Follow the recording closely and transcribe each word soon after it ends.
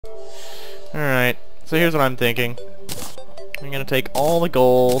Alright, so here's what I'm thinking. I'm gonna take all the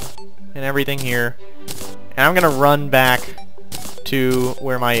gold and everything here, and I'm gonna run back to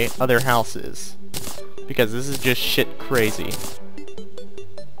where my other house is. Because this is just shit crazy.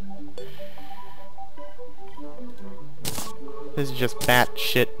 This is just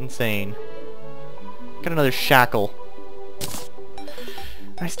batshit insane. Got another shackle.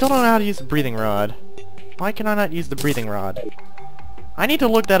 I still don't know how to use the breathing rod. Why can I not use the breathing rod? I need to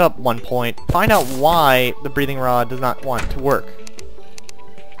look that up one point. Find out why the breathing rod does not want to work.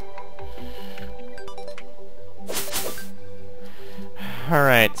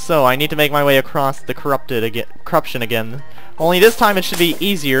 Alright, so I need to make my way across the corruption again. Only this time it should be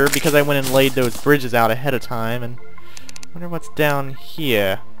easier because I went and laid those bridges out ahead of time, and I wonder what's down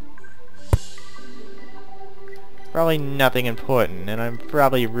here. Probably nothing important, and I'm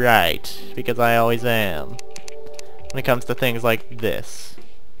probably right, because I always am, when it comes to things like this.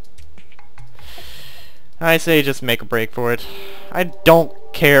 I say just make a break for it. I don't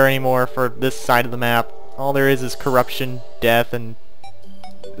care anymore for this side of the map. All there is corruption, death, and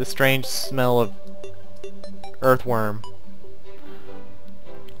the strange smell of earthworm.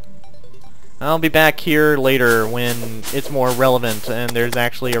 I'll be back here later when it's more relevant and there's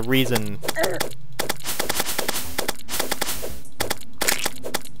actually a reason.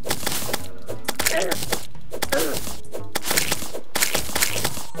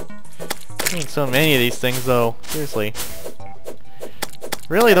 I need so many of these things though, seriously.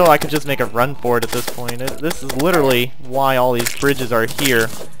 Really though, I could just make a run for it at this point. This is literally why all these bridges are here,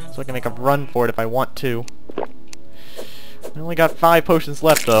 so I can make a run for it if I want to. I only got 5 potions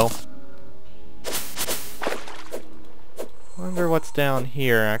left though. Wonder what's down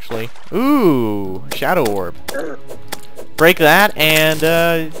here actually. Ooh, shadow orb. Break that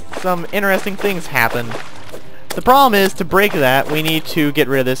and some interesting things happen. The problem is, to break that, we need to get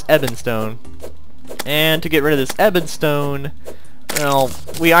rid of this ebon stone. And to get rid of this ebon stone, well,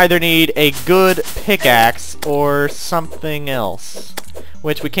 we either need a good pickaxe or something else,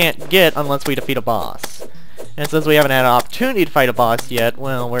 which we can't get unless we defeat a boss. And since we haven't had an opportunity to fight a boss yet,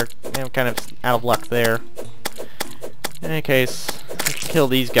 well, we're kind of out of luck there. In any case, let's kill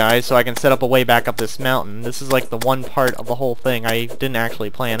these guys so I can set up a way back up this mountain. This is like the one part of the whole thing I didn't actually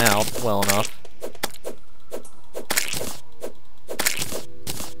plan out well enough.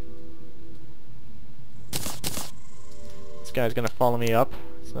 This guy's gonna follow me up,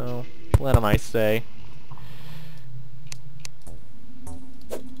 so let him, I say.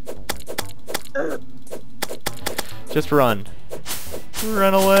 Just run.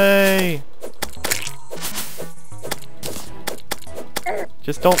 Run away!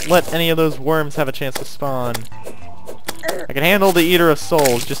 Just don't let any of those worms have a chance to spawn. I can handle the Eater of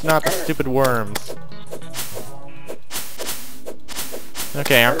Souls, just not the stupid worms.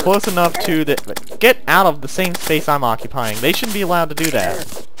 Okay, I'm close enough to the... Get out of the same space I'm occupying. They shouldn't be allowed to do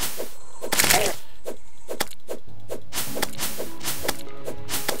that.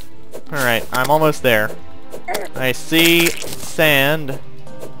 Alright, I'm almost there. I see sand.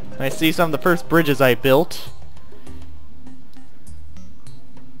 I see some of the first bridges I built.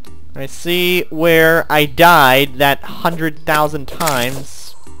 I see where I died that 100,000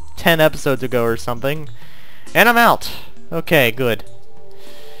 times 10 episodes ago or something. And I'm out. Okay, good.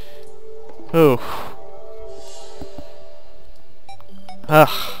 Ooh.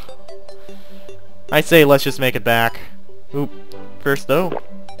 Ugh. I say let's just make it back. Oop. First though.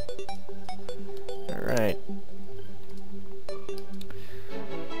 Alright.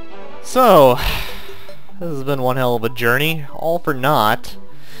 So, this has been one hell of a journey. All for naught.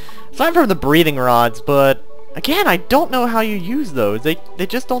 Aside from the breathing rods, but again, I don't know how you use those. They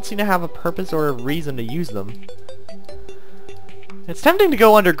just don't seem to have a purpose or a reason to use them. It's tempting to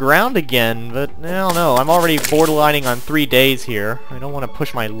go underground again, but I don't know. I'm already borderlining on 3 days here. I don't want to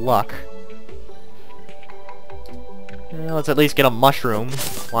push my luck. Well, let's at least get a mushroom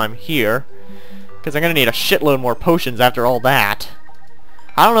while I'm here, because I'm going to need a shitload more potions after all that.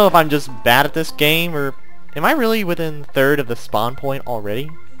 I don't know if I'm just bad at this game, or am I really within third of the spawn point already?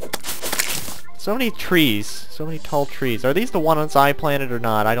 So many trees. So many tall trees. Are these the ones I planted or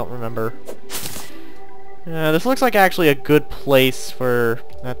not? I don't remember. This looks like actually a good place for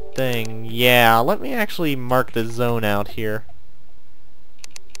that thing. Yeah, let me actually mark the zone out here.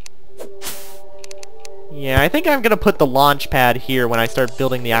 Yeah, I think I'm gonna put the launch pad here when I start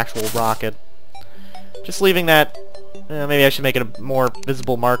building the actual rocket. Just leaving that... maybe I should make it a more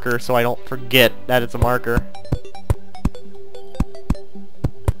visible marker so I don't forget that it's a marker.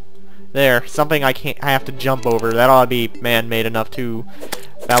 There, something I have to jump over. That ought to be man-made enough to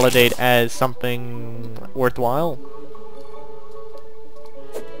validate as something worthwhile.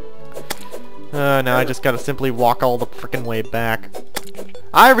 Now I just gotta simply walk all the frickin' way back.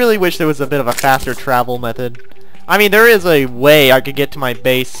 I really wish there was a bit of a faster travel method. I mean, there is a way I could get to my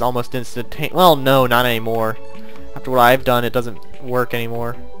base almost instantaneously. Well, no, not anymore. After what I've done, it doesn't work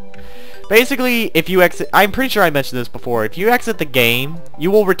anymore. Basically, if you exit... I'm pretty sure I mentioned this before. If you exit the game,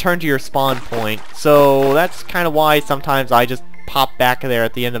 you will return to your spawn point. So that's kind of why sometimes I just pop back there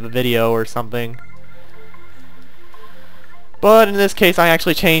at the end of a video or something. But in this case, I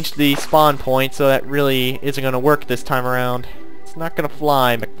actually changed the spawn point, so that really isn't going to work this time around. It's not going to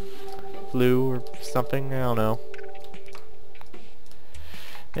fly, McFlu or something. I don't know.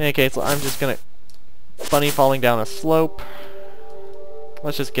 In any case, I'm just going to... Bunny falling down a slope.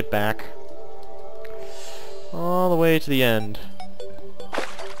 Let's just get back. All the way to the end.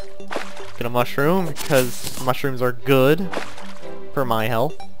 Get a mushroom, because mushrooms are good for my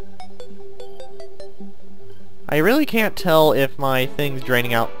health. I really can't tell if my thing's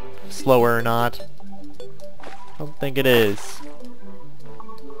draining out slower or not. I don't think it is.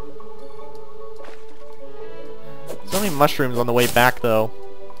 So many mushrooms on the way back, though.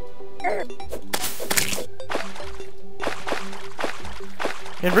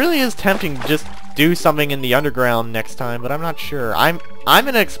 It really is tempting to just do something in the underground next time, but I'm not sure. I'm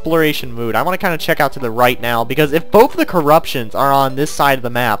in exploration mood. I want to kind of check out to the right now, because if both the corruptions are on this side of the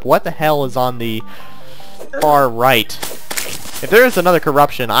map, what the hell is on the far right? If there is another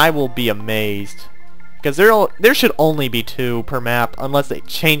corruption, I will be amazed. Because there should only be 2 per map, unless they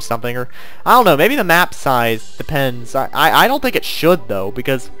change something, or... I don't know, maybe the map size depends. I don't think it should, though,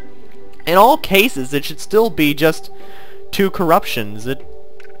 because in all cases, it should still be just 2 corruptions. It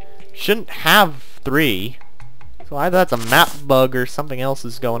shouldn't have 3. So either that's a map bug or something else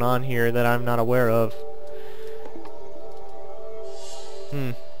is going on here that I'm not aware of.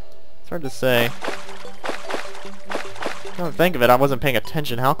 It's hard to say. Come to think of it, I wasn't paying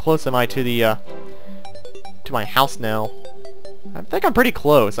attention. How close am I to the, to my house now? I think I'm pretty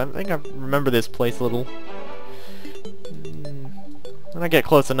close. I think I remember this place a little. When I get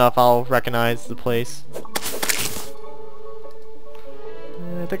close enough, I'll recognize the place.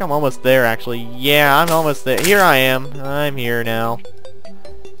 I think I'm almost there, actually. Yeah, I'm almost there. Here I am. I'm here now.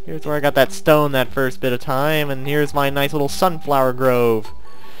 Here's where I got that stone that first bit of time, and here's my nice little sunflower grove.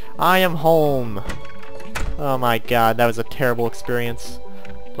 I am home. Oh my god, that was a terrible experience.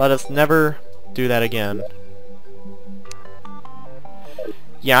 Let us never do that again.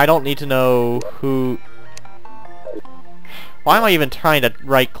 Yeah, I don't need to know who... Why am I even trying to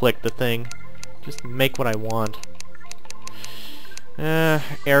right-click the thing? Just make what I want.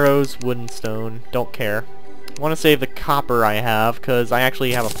 Arrows, wooden stone. Don't care. I want to save the copper I have, because I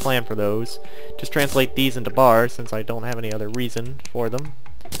actually have a plan for those. Just translate these into bars, since I don't have any other reason for them.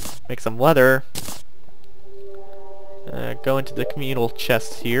 Make some leather. Go into the communal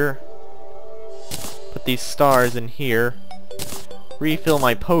chest here. Put these stars in here. Refill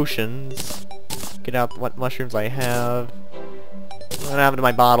my potions. Get out what mushrooms I have. What happened to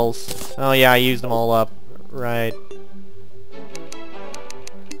my bottles? Oh yeah, I used them all up. Right.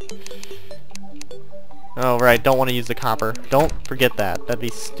 Oh right, don't want to use the copper. Don't forget that. That'd be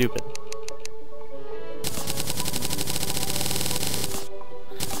stupid.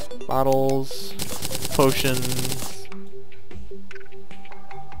 Bottles. Potions.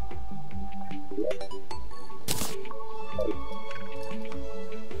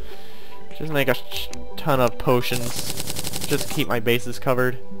 Just make a ton of potions. Just to keep my bases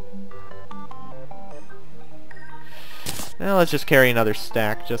covered. Now let's just carry another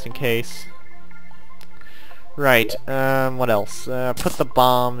stack, just in case. Right, what else? Put the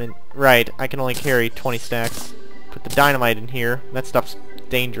bomb in... Right, I can only carry 20 stacks. Put the dynamite in here. That stuff's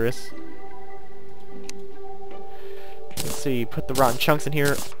dangerous. Let's see, put the rotten chunks in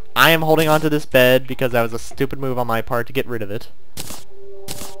here. I am holding onto this bed because that was a stupid move on my part to get rid of it.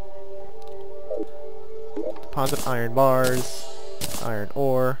 Deposit iron bars, iron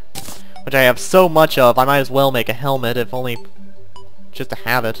ore, which I have so much of, I might as well make a helmet, if only just to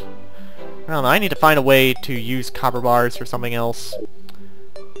have it. I don't know, I need to find a way to use copper bars for something else.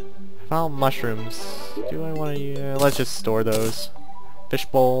 I found mushrooms. Do I want to... let's just store those.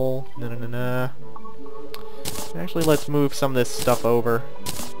 Fishbowl. Actually, let's move some of this stuff over.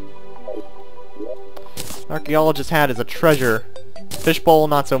 Archaeologist hat is a treasure. Fishbowl,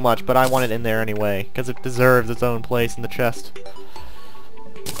 not so much, but I want it in there anyway, because it deserves its own place in the chest.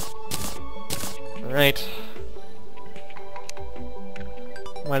 Alright.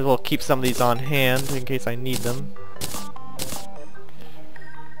 Might as well keep some of these on hand, in case I need them.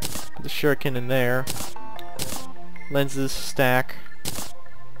 Put the shuriken in there. Lenses stack.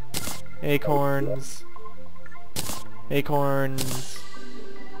 Acorns. Acorns.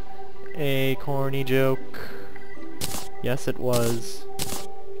 a corny joke? Yes, it was.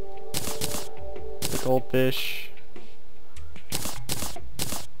 The goldfish.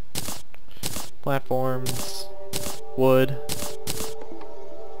 Platforms. Wood.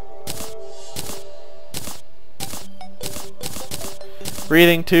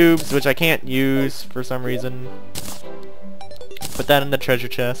 Breathing tubes, which I can't use for some reason. Put that in the treasure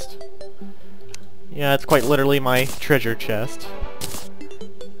chest. Yeah, it's quite literally my treasure chest.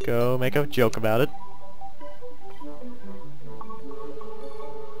 Go make a joke about it.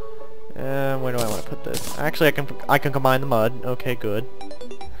 And where do I want to put this? Actually, I can combine the mud. Okay, good.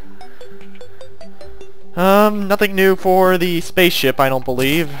 Nothing new for the spaceship, I don't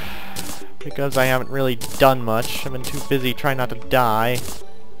believe. Because I haven't really done much. I've been too busy trying not to die.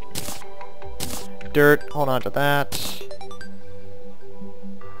 Dirt, hold on to that.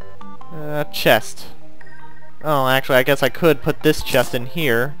 Chest. Oh, actually, I guess I could put this chest in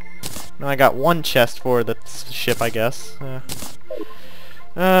here. Now I got one chest for the ship, I guess.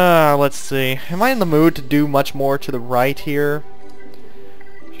 Let's see. Am I in the mood to do much more to the right here?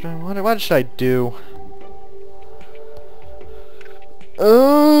 What should I do?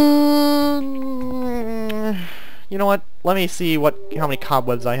 You know what? Let me see how many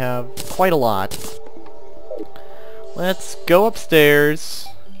cobwebs I have. Quite a lot. Let's go upstairs.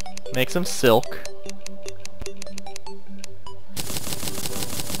 Make some silk.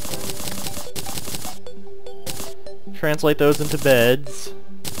 Translate those into beds.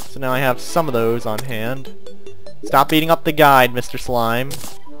 So now I have some of those on hand. Stop beating up the guide, Mr. Slime.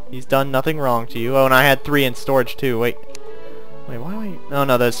 He's done nothing wrong to you. Oh, and I had 3 in storage too. Wait, why do I... Oh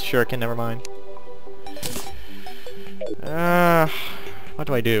no, that's shuriken, never mind. What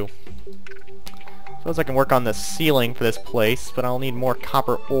do I do? Suppose I can work on the ceiling for this place, but I'll need more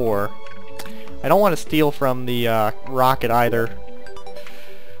copper ore. I don't want to steal from the rocket either.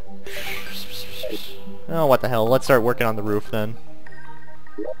 Oh, what the hell. Let's start working on the roof then.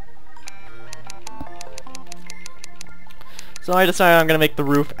 So I decided I'm going to make the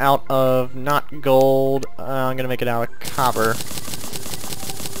roof out of not gold. I'm going to make it out of copper.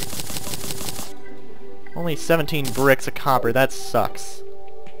 Only 17 bricks of copper. That sucks.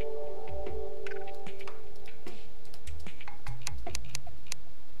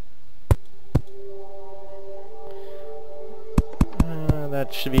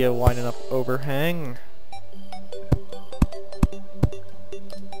 That should be a wide enough overhang.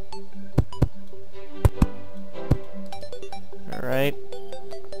 Alright.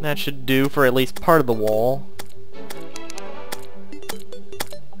 That should do for at least part of the wall.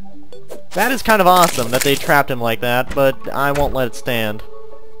 That is kind of awesome that they trapped him like that, but I won't let it stand.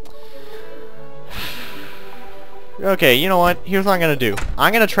 Okay, you know what? Here's what I'm gonna do.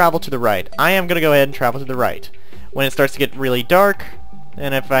 I'm gonna travel to the right. I am gonna go ahead and travel to the right. When it starts to get really dark,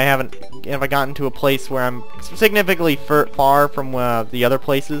 and if I gotten to a place where I'm significantly far from the other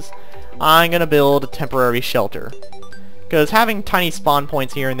places, I'm gonna build a temporary shelter. Because having tiny spawn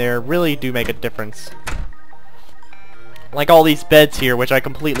points here and there really do make a difference. Like all these beds here, which I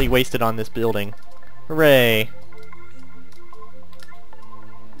completely wasted on this building. Hooray.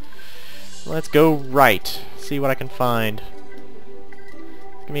 Let's go right. See what I can find.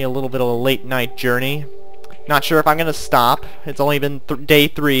 It's gonna be a little bit of a late night journey. Not sure if I'm gonna stop. It's only been day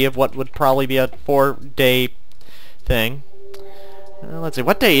 3 of what would probably be a 4-day thing. Let's see,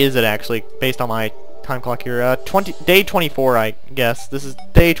 what day is it actually, based on my time clock here? Day 24, I guess. This is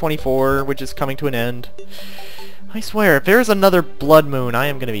day 24, which is coming to an end. I swear, if there's another blood moon, I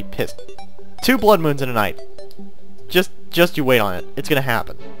am gonna be pissed. 2 blood moons in a night. Just you wait on it. It's gonna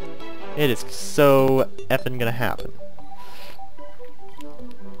happen. It is so effing gonna happen.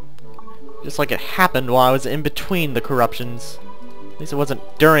 Just like it happened while I was in between the corruptions. At least it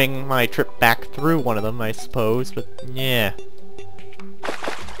wasn't during my trip back through one of them, I suppose, but yeah.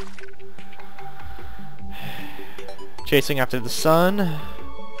 Chasing after the sun.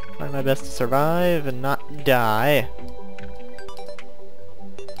 Trying my best to survive and not die.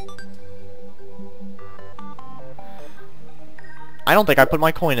 I don't think I put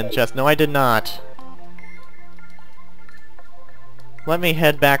my coin in the chest. No, I did not. Let me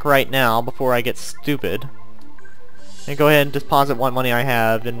head back right now before I get stupid. And go ahead and deposit what money I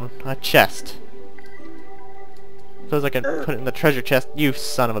have in a chest. Suppose I can put it in the treasure chest. You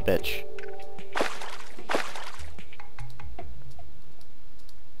son of a bitch.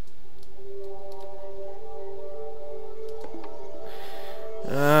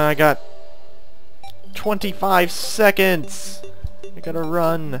 I got 25 seconds. I gotta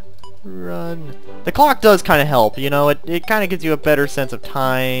run. Run. The clock does kind of help, you know, it kind of gives you a better sense of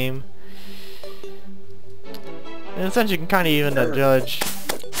time. And in a sense you can kind of even judge.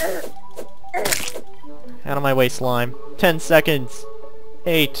 Out of my way, slime. 10 seconds.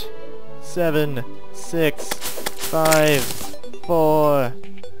 8, 7, 6, 5, 4,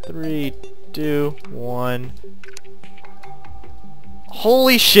 3, 2, 1.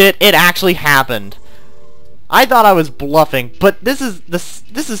 Holy shit, it actually happened. I thought I was bluffing, but this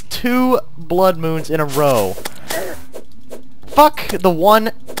is 2 blood moons in a row. Fuck the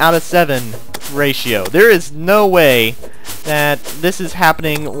 1 out of 7 ratio. There is no way that this is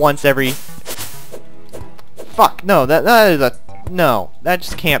happening once every... Fuck, no, that is a... No, that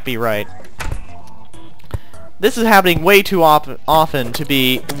just can't be right. This is happening way too often to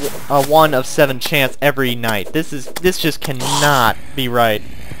be a 1 of 7 chance every night. This just cannot be right.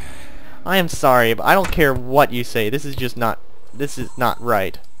 I am sorry, but I don't care what you say. This is not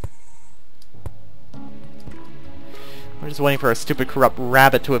right. I'm just waiting for a stupid corrupt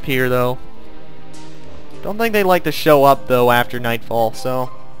rabbit to appear, though. Don't think they like to show up, though, after nightfall, so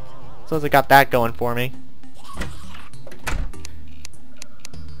I got that going for me.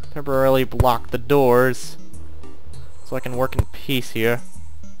 Temporarily block the doors so I can work in peace here.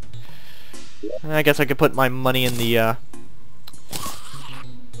 And I guess I could put my money in the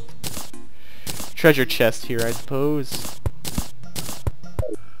treasure chest here, I suppose.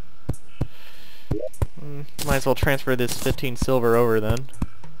 Might as well transfer this 15 silver over then.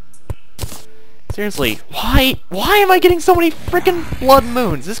 Seriously, why am I getting so many freaking blood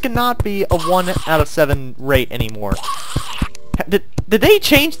moons? This cannot be a 1 out of 7 rate anymore. Did they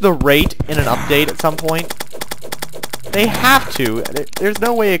change the rate in an update at some point? They have to. There's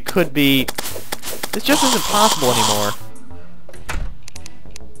no way it could be. This just isn't possible anymore.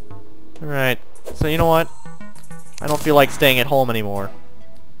 Alright, so you know what? I don't feel like staying at home anymore.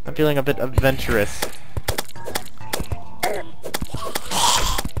 I'm feeling a bit adventurous.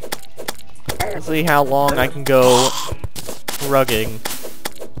 Let's see how long I can go rugging.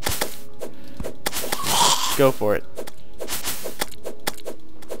 Go for it.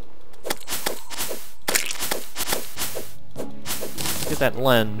 Get that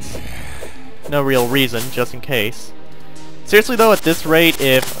lens. No real reason, just in case. Seriously though, at this rate,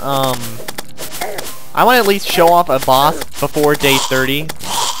 if I want to at least show off a boss before day 30.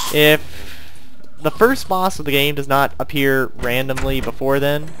 If the first boss of the game does not appear randomly before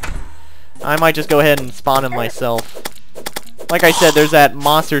then, I might just go ahead and spawn him myself. Like I said, there's that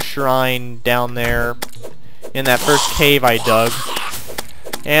monster shrine down there in that first cave I dug.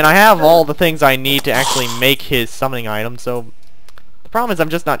 And I have all the things I need to actually make his summoning item, so the problem is I'm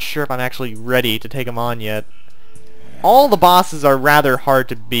just not sure if I'm actually ready to take him on yet. All the bosses are rather hard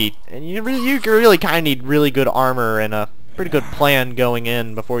to beat, and you really kind of need really good armor and a pretty good plan going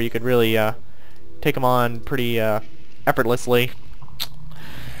in before you could really take them on pretty effortlessly.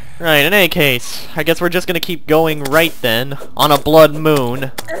 Right, in any case, I guess we're just gonna keep going right then, on a blood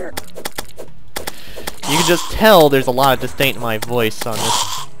moon. You can just tell there's a lot of disdain in my voice on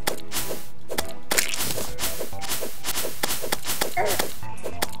this.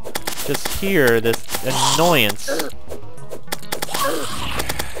 Just hear this annoyance.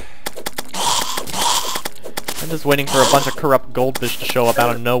 I'm just waiting for a bunch of corrupt goldfish to show up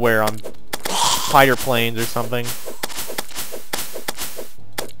out of nowhere on spider planes or something.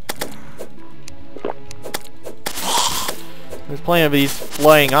 There's plenty of these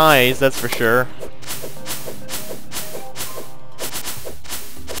flying eyes, that's for sure.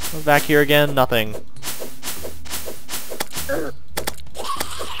 Back here again, nothing.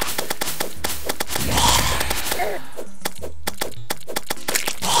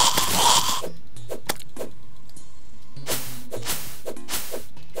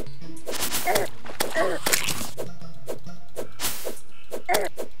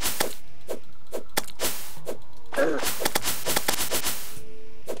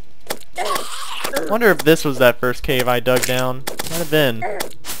 I wonder if this was that first cave I dug down. Might have been.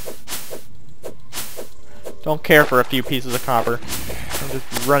 Don't care for a few pieces of copper. I'm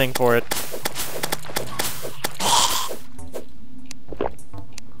just running for it.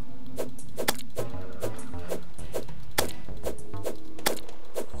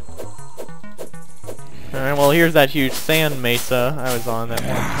 Alright, well here's that huge sand mesa I was on that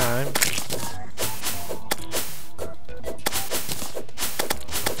one time.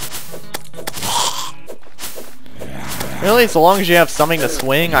 Really, so long as you have something to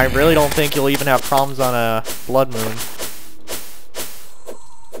swing, I really don't think you'll even have problems on a blood moon.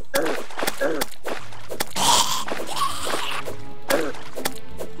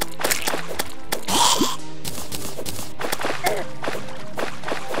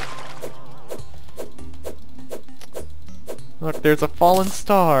 Look, there's a fallen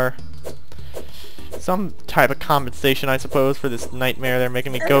star. Some type of compensation, I suppose, for this nightmare they're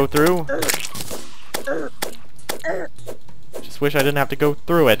making me go through. Just wish I didn't have to go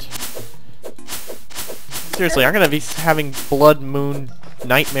through it. Seriously, I'm gonna be having blood moon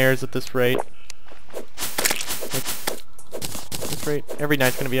nightmares at this rate. At this rate, every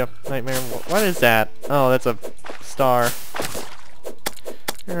night's gonna be a nightmare. What is that? Oh, that's a star.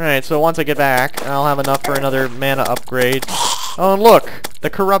 Alright, so once I get back, I'll have enough for another mana upgrade. Oh, and look! The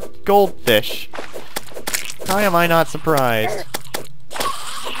corrupt goldfish. How am I not surprised?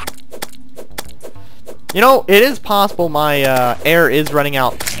 You know, it is possible my air is running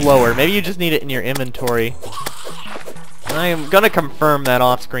out slower. Maybe you just need it in your inventory. I am gonna confirm that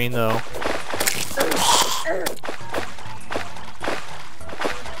off screen though.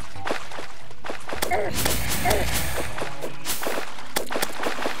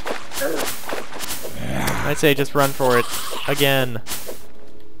 I'd say just run for it again.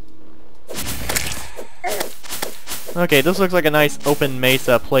 Okay, this looks like a nice open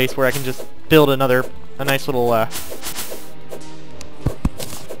mesa place where I can just build a nice little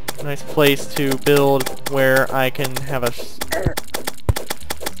nice place to build where I can have a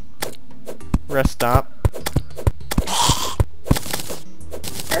rest stop.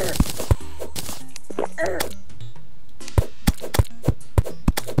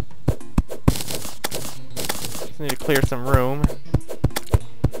 Just need to clear some room.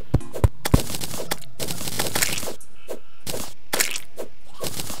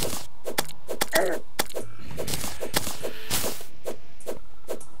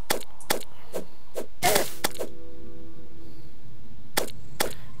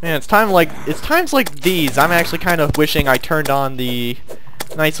 Man, it's times like these I'm actually kind of wishing I turned on the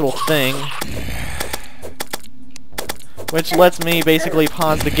nice little thing, which lets me basically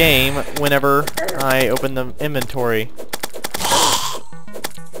pause the game whenever I open the inventory.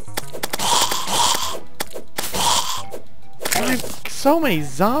 I have so many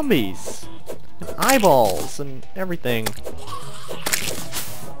zombies and eyeballs and everything.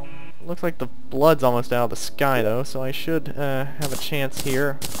 Looks like the blood's almost out of the sky though, so I should have a chance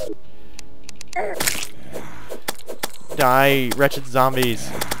here. Die, wretched zombies.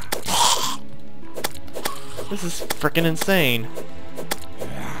 This is frickin' insane.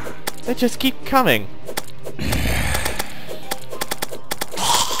 They just keep coming.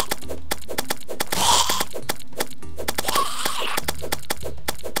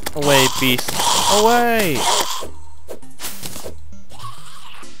 Away, beast. Away!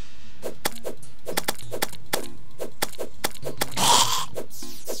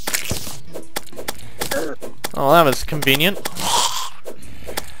 Oh, that was convenient.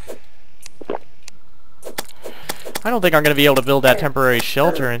 I don't think I'm going to be able to build that temporary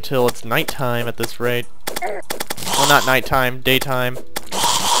shelter until it's nighttime at this rate. Well, not nighttime, daytime.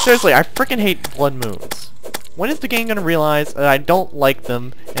 Seriously, I frickin' hate blood moons. When is the game going to realize that I don't like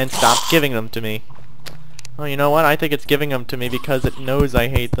them and stop giving them to me? Well, you know what? I think it's giving them to me because it knows I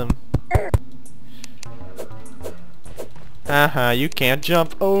hate them. Haha, you can't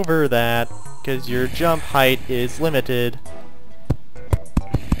jump over that, because your jump height is limited.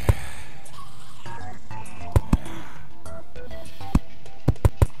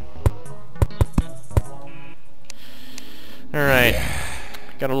 Alright,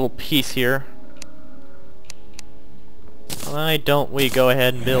 got a little piece here. Why don't we go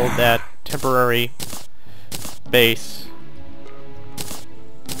ahead and build that temporary base?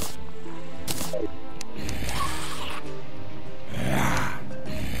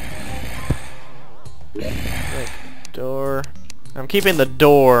 Door. I'm keeping the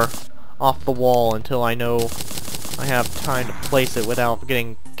door off the wall until I know I have time to place it without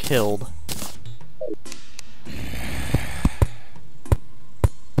getting killed.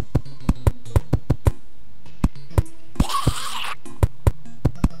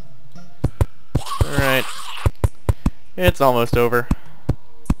 Alright. It's almost over.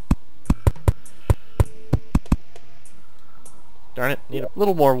 Darn it, need a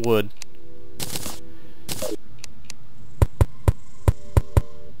little more wood.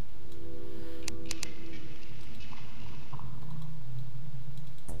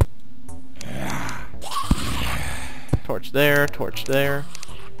 Torch there, torch there.